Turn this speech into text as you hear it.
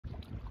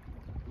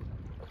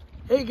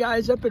Hey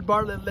guys, up at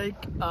Bartlett Lake,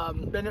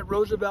 been at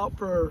Roosevelt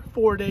for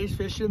 4 days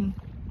fishing.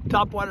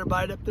 Topwater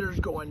bite up there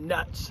is going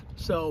nuts.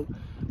 So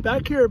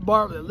back here at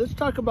Bartlett, let's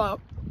talk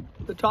about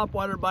the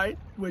topwater bite,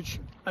 which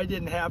I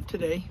didn't have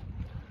today,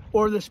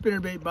 or the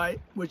spinnerbait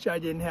bite, which I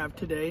didn't have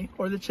today,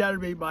 or the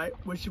chatterbait bite,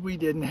 which we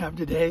didn't have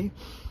today.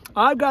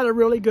 I've got a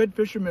really good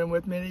fisherman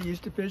with me that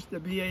used to fish the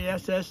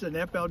BASS and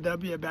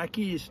FLW back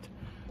east.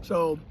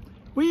 So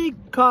we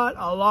caught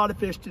a lot of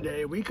fish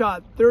today. We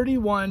caught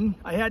 31.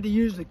 I had to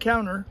use the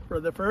counter for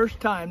the first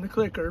time, the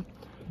clicker.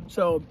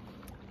 So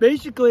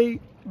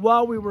basically,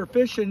 while we were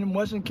fishing and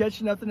wasn't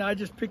catching nothing, I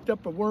just picked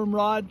up a worm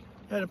rod,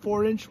 had a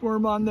 4-inch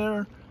worm on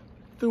there,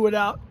 threw it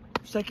out,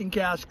 second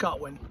cast,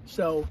 caught one.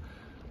 So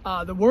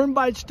the worm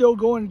bite's still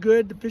going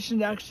good. The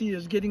fishing actually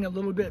is getting a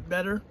little bit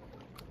better.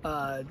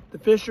 The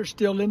fish are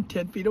still in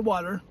 10 feet of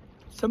water.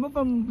 Some of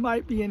them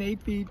might be in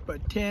 8 feet,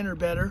 but 10 or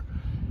better.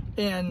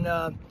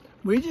 And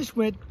we just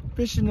went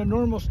fishing the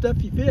normal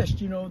stuff you fished,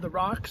 you know, the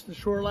rocks, the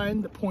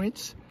shoreline, the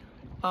points,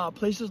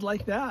 places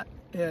like that.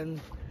 And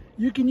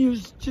you can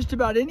use just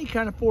about any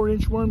kind of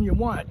 4-inch worm you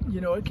want. You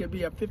know, it could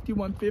be a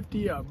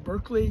 5150, a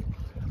Berkeley,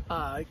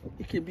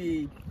 it could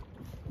be,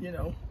 you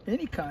know,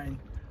 any kind.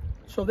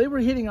 So they were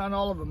hitting on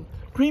all of them.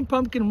 Green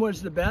pumpkin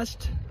was the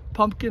best.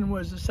 Pumpkin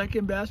was the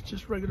second best,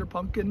 just regular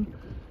pumpkin.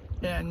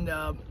 And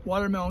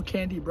watermelon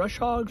candy brush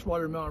hogs,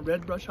 watermelon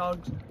red brush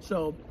hogs.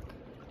 So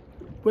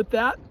with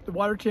that, the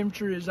water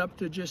temperature is up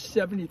to just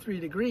 73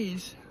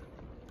 degrees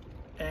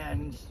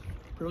and it's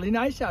really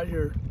nice out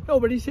here.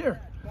 Nobody's here.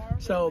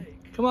 So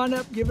come on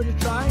up, give it a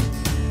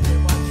try.